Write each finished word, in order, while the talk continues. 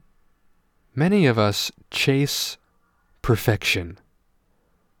Many of us chase perfection,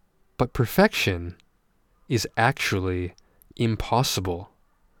 but perfection is actually impossible.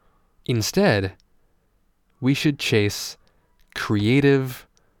 Instead, we should chase creative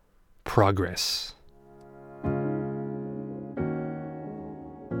progress.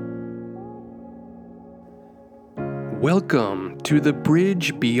 Welcome to the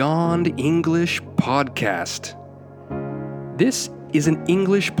Bridge Beyond English podcast. This is an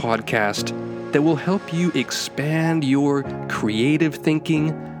English podcast that will help you expand your creative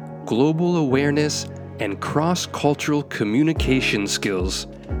thinking, global awareness, and cross-cultural communication skills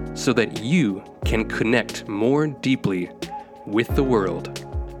so that you can connect more deeply with the world.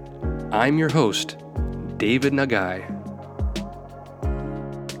 I'm your host, David Nagai.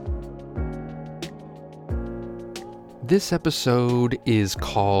 This episode is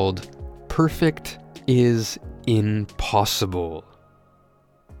called Perfect is Impossible.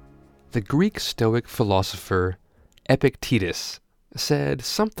 The Greek Stoic philosopher Epictetus said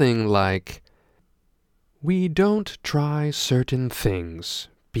something like, "We don't try certain things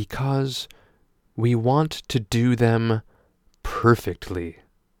because we want to do them perfectly."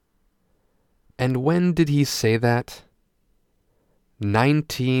 And when did he say that?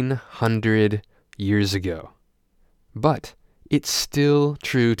 1900 years ago. But it's still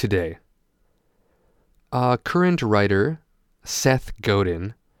true today. A current writer, Seth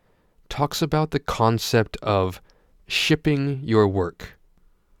Godin, talks about the concept of shipping your work.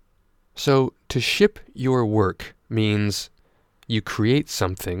 So to ship your work means you create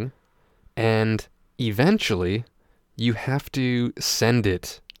something and eventually you have to send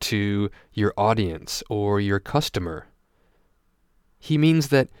it to your audience or your customer. He means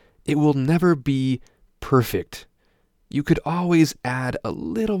that it will never be perfect. You could always add a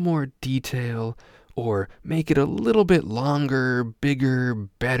little more detail or make it a little bit longer, bigger,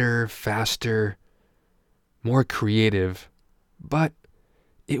 better, faster, more creative, but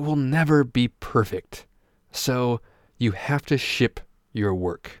it will never be perfect. So you have to ship your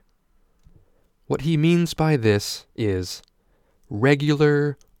work. What he means by this is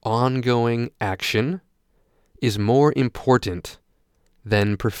regular, ongoing action is more important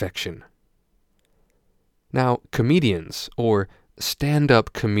than perfection. Now, comedians or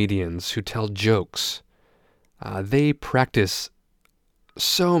stand-up comedians who tell jokes, they practice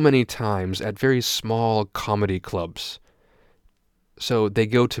so many times at very small comedy clubs. So they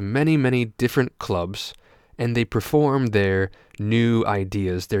go to many, many different clubs and they perform their new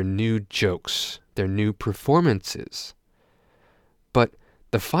ideas, their new jokes, their new performances. But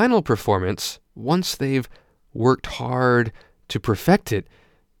the final performance, once they've worked hard to perfect it,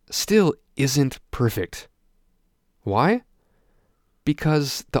 still isn't perfect. Why?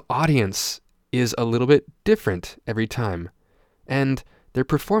 Because the audience is a little bit different every time, and their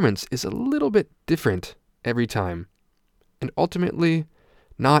performance is a little bit different every time. And ultimately,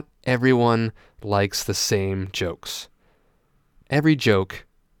 not everyone likes the same jokes. Every joke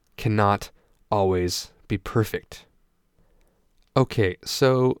cannot always be perfect. Okay,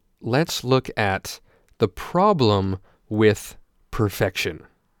 so let's look at the problem with perfection.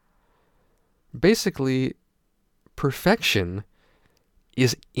 Basically, perfection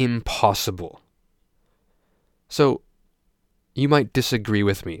is impossible. So, you might disagree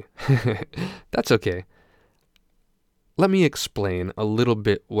with me. That's okay. Let me explain a little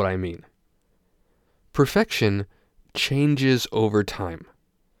bit what I mean. Perfection changes over time.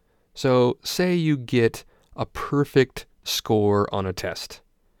 So, say you get a perfect score on a test.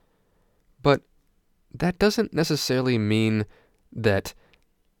 But that doesn't necessarily mean that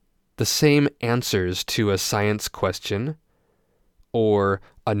the same answers to a science question or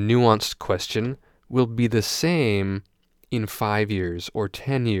a nuanced question will be the same in 5 years or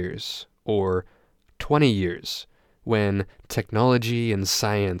 10 years or 20 years when technology and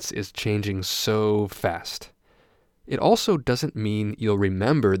science is changing so fast. It also doesn't mean you'll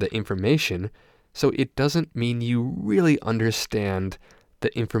remember the information, so it doesn't mean you really understand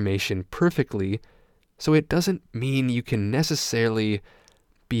the information perfectly, so it doesn't mean you can necessarily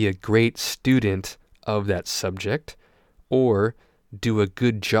be a great student of that subject or do a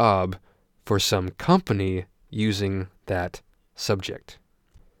good job for some company using that subject.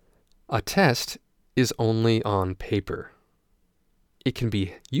 A test is only on paper. It can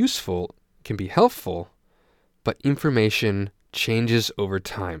be useful, can be helpful, but information changes over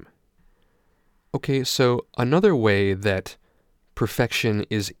time. Okay, so another way that perfection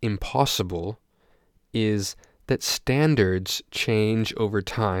is impossible is that standards change over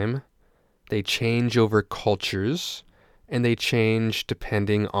time, they change over cultures, and they change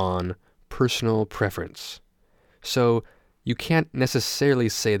depending on personal preference. So You can't necessarily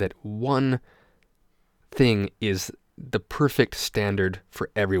say that one thing is the perfect standard for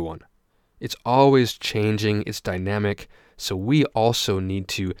everyone. It's always changing, it's dynamic, so we also need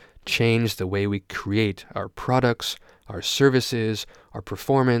to change the way we create our products, our services, our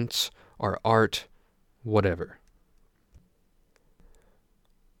performance, our art, whatever.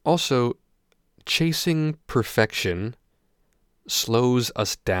 Also, chasing perfection slows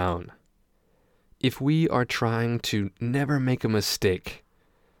us down. If we are trying to never make a mistake,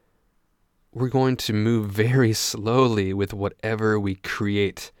 we're going to move very slowly with whatever we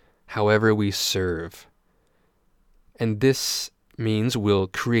create, however we serve. And this means we'll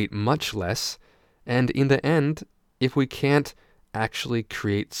create much less, and in the end, if we can't actually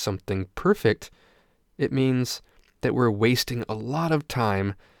create something perfect, it means that we're wasting a lot of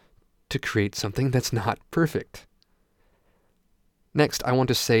time to create something that's not perfect. Next, I want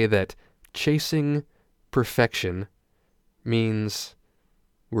to say that chasing perfection means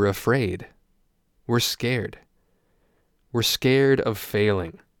we're afraid. We're scared. We're scared of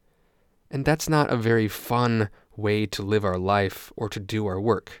failing. And that's not a very fun way to live our life or to do our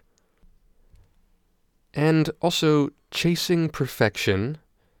work. And also, chasing perfection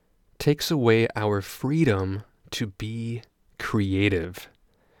takes away our freedom to be creative.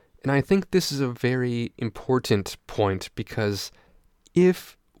 And I think this is a very important point because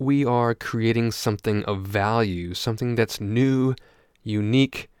if we are creating something of value, something that's new,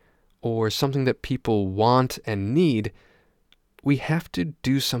 unique, or something that people want and need, we have to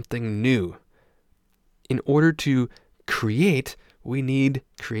do something new. In order to create, we need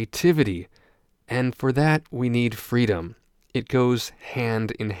creativity. And for that, we need freedom. It goes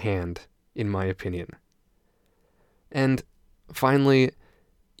hand in hand, in my opinion. And finally,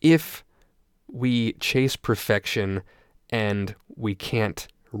 if we chase perfection and we can't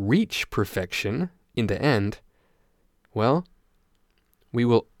reach perfection in the end, well, we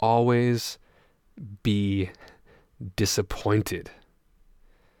will always be disappointed.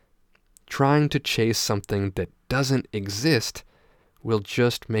 Trying to chase something that doesn't exist will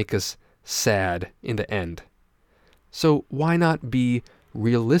just make us sad in the end. So why not be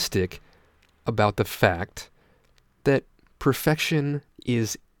realistic about the fact that perfection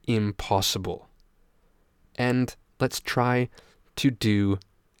is impossible? And let's try to do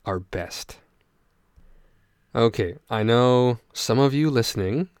our best. Okay, I know some of you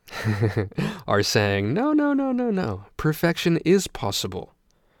listening are saying, no, perfection is possible.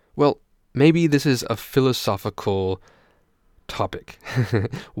 Well, maybe this is a philosophical topic.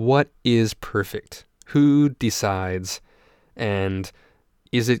 What is perfect? Who decides? And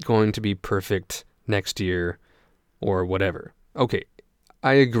is it going to be perfect next year or whatever? Okay,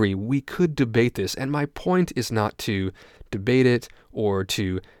 I agree. We could debate this, and my point is not to debate it or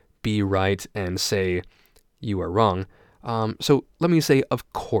to be right and say you are wrong. So let me say,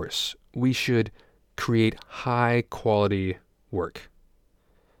 of course, we should create high quality work.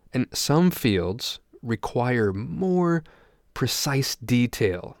 And some fields require more precise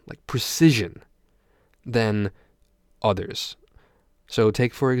detail, like precision, than others. So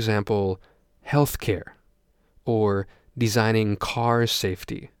take, for example, healthcare or designing car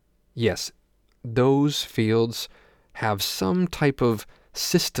safety. Yes, those fields have some type of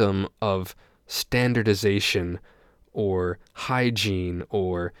system of standardization or hygiene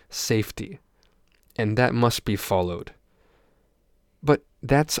or safety, and that must be followed. But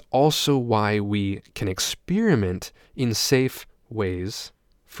that's also why we can experiment in safe ways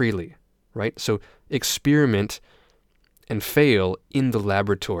freely, right? So experiment and fail in the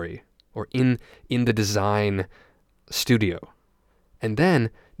laboratory or in the design studio, and then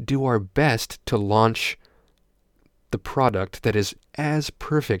do our best to launch the product that is as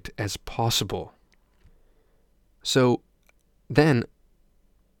perfect as possible. So then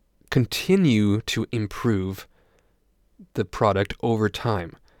continue to improve the product over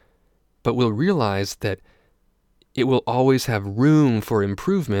time, but we'll realize that it will always have room for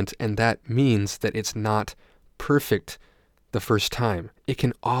improvement, and that means that it's not perfect the first time. It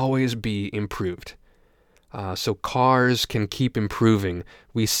can always be improved. So cars can keep improving.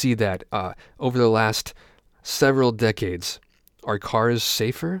 We see that over the last several decades. Are cars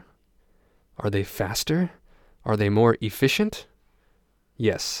safer? Are they faster? Are they more efficient?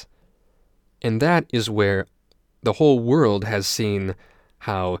 Yes. And that is where the whole world has seen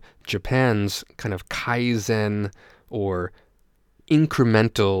how Japan's kind of Kaizen or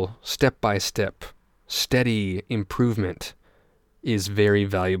incremental, step-by-step, steady improvement is very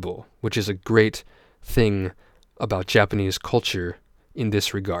valuable, which is a great thing about Japanese culture in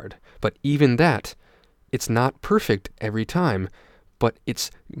this regard. But even that, it's not perfect every time, but it's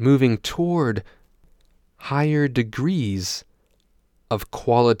moving toward higher degrees of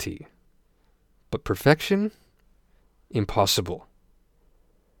quality. But perfection? Impossible.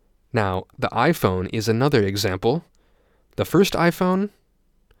 Now, the iPhone is another example. The first iPhone,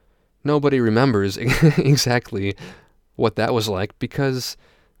 nobody remembers exactly what that was like because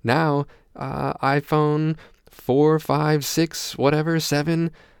now iPhone 4, 5, 6, whatever,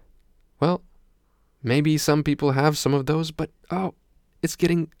 7, well, maybe some people have some of those, but it's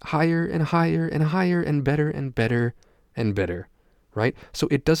getting higher and higher and higher and better and better and better, right? So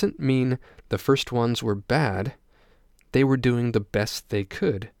it doesn't mean the first ones were bad. They were doing the best they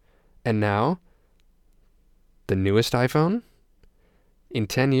could. And now, the newest iPhone, in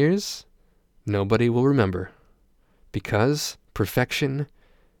 10 years, nobody will remember because perfection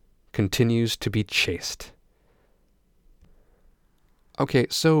continues to be chased. Okay,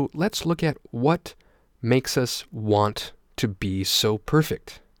 so let's look at what makes us want to be so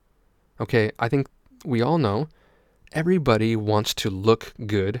perfect. Okay, I think we all know everybody wants to look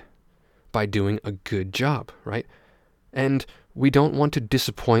good by doing a good job, right? And we don't want to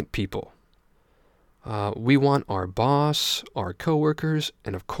disappoint people. We want our boss, our coworkers,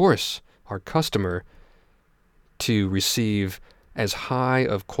 and of course, our customer to receive as high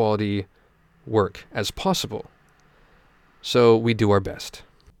of quality work as possible. So we do our best.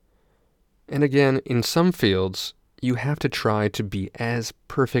 And again, in some fields, you have to try to be as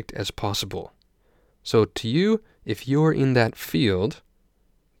perfect as possible. So to you, if you're in that field,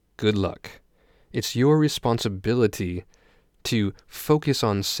 good luck. It's your responsibility to focus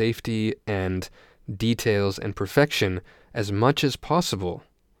on safety and details and perfection as much as possible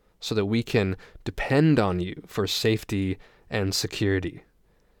so that we can depend on you for safety and security.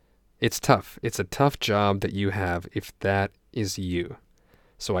 It's tough. It's a tough job that you have if that is you.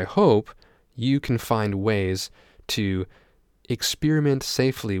 So I hope you can find ways to experiment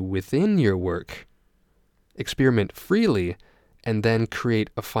safely within your work, experiment freely, and then create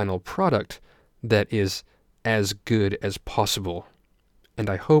a final product that is as good as possible. And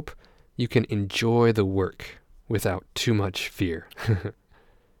I hope you can enjoy the work without too much fear.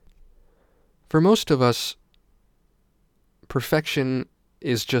 For most of us, perfection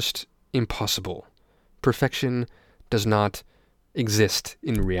is just impossible. Perfection does not exist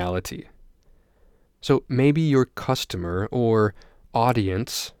in reality. So maybe your customer or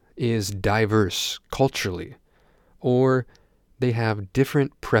audience is diverse culturally, or they have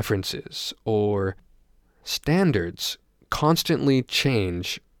different preferences, or standards constantly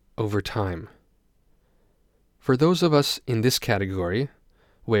change over time. For those of us in this category,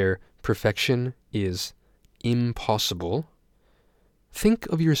 where perfection is impossible, think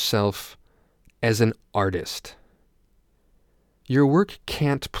of yourself as an artist. Your work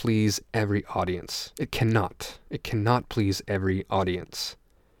can't please every audience. It cannot. It cannot please every audience.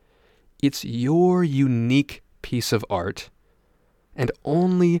 It's your unique piece of art, and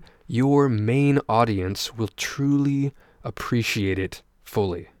only your main audience will truly appreciate it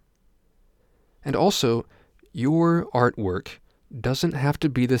fully. And also, your artwork doesn't have to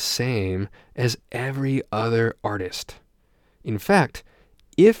be the same as every other artist. In fact,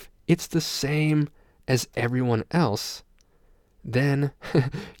 if it's the same as everyone else, then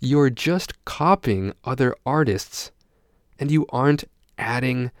you're just copying other artists and you aren't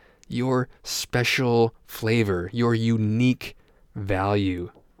adding your special flavor, your unique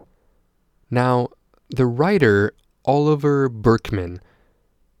value. Now, the writer Oliver Burkeman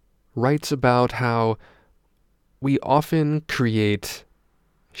writes about how we often create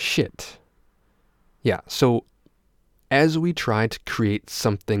shit. Yeah, so as we try to create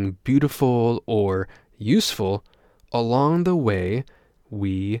something beautiful or useful, along the way,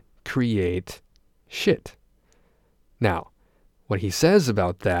 we create shit. Now, what he says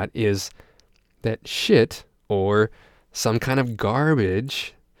about that is that shit, or some kind of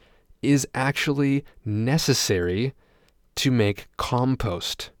garbage, is actually necessary to make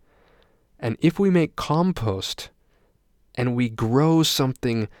compost. And if we make compost and we grow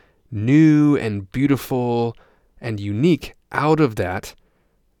something new and beautiful and unique out of that,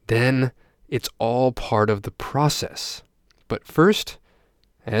 then it's all part of the process. But first,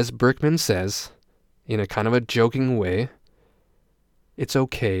 as Berkman says, in a kind of a joking way, it's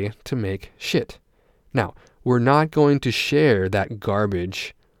okay to make shit. Now, we're not going to share that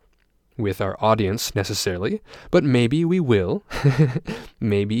garbage with our audience necessarily, but maybe we will.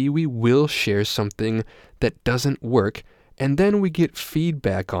 Maybe we will share something that doesn't work, and then we get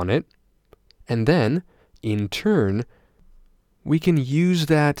feedback on it, and then, in turn, we can use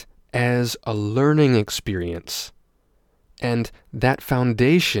that as a learning experience. And that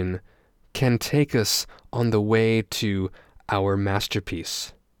foundation can take us on the way to our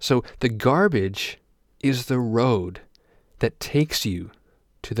masterpiece. So the garbage is the road that takes you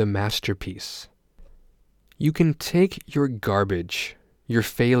to the masterpiece. You can take your garbage, your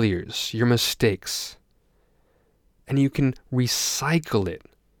failures, your mistakes, and you can recycle it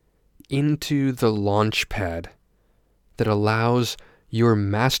into the launch pad that allows your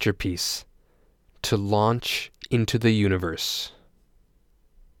masterpiece to launch into the universe.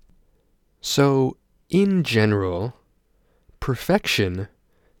 So, in general, perfection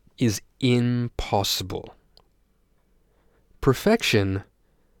is impossible. Perfection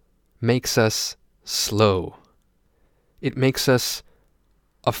makes us slow. It makes us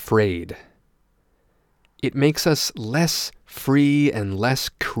afraid. It makes us less free and less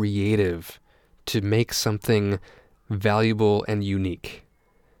creative to make something valuable and unique.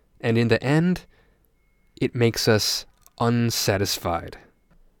 And in the end, it makes us unsatisfied.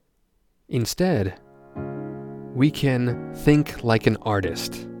 Instead, we can think like an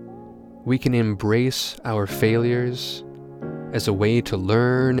artist. We can embrace our failures as a way to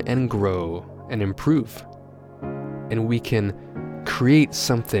learn and grow and improve. And we can create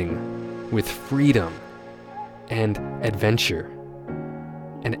something with freedom and adventure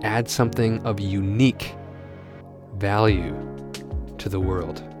and add something of unique value to the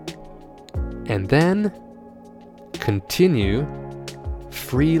world. And then continue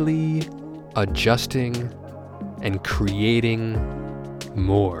freely adjusting and creating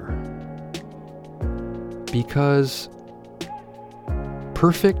more. Because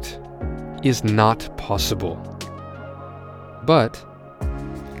perfect is not possible, but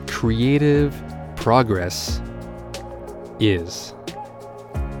creative progress is.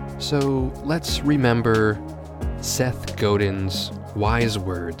 So let's remember Seth Godin's wise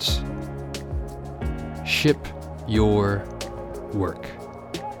words. Ship your work.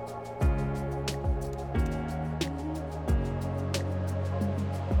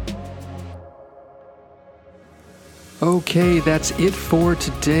 Okay, that's it for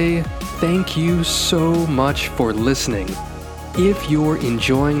today. Thank you so much for listening. If you're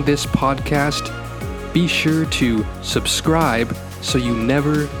enjoying this podcast, be sure to subscribe so you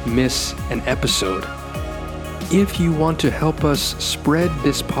never miss an episode. If you want to help us spread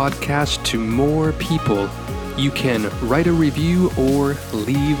this podcast to more people, you can write a review or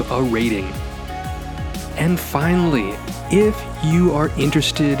leave a rating. And finally, if you are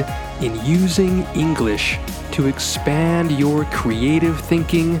interested in using English to expand your creative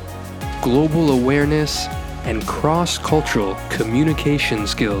thinking, global awareness, and cross-cultural communication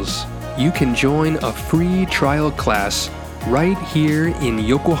skills, you can join a free trial class right here in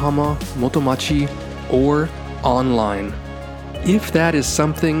Yokohama, Motomachi, or online. If that is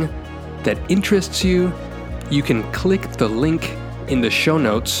something that interests you, you can click the link in the show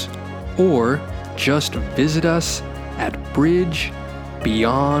notes or just visit us at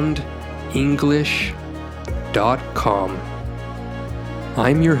bridgebeyondenglish.com.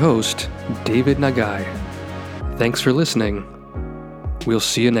 I'm your host, David Nagai. Thanks for listening. We'll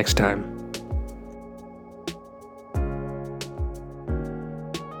see you next time.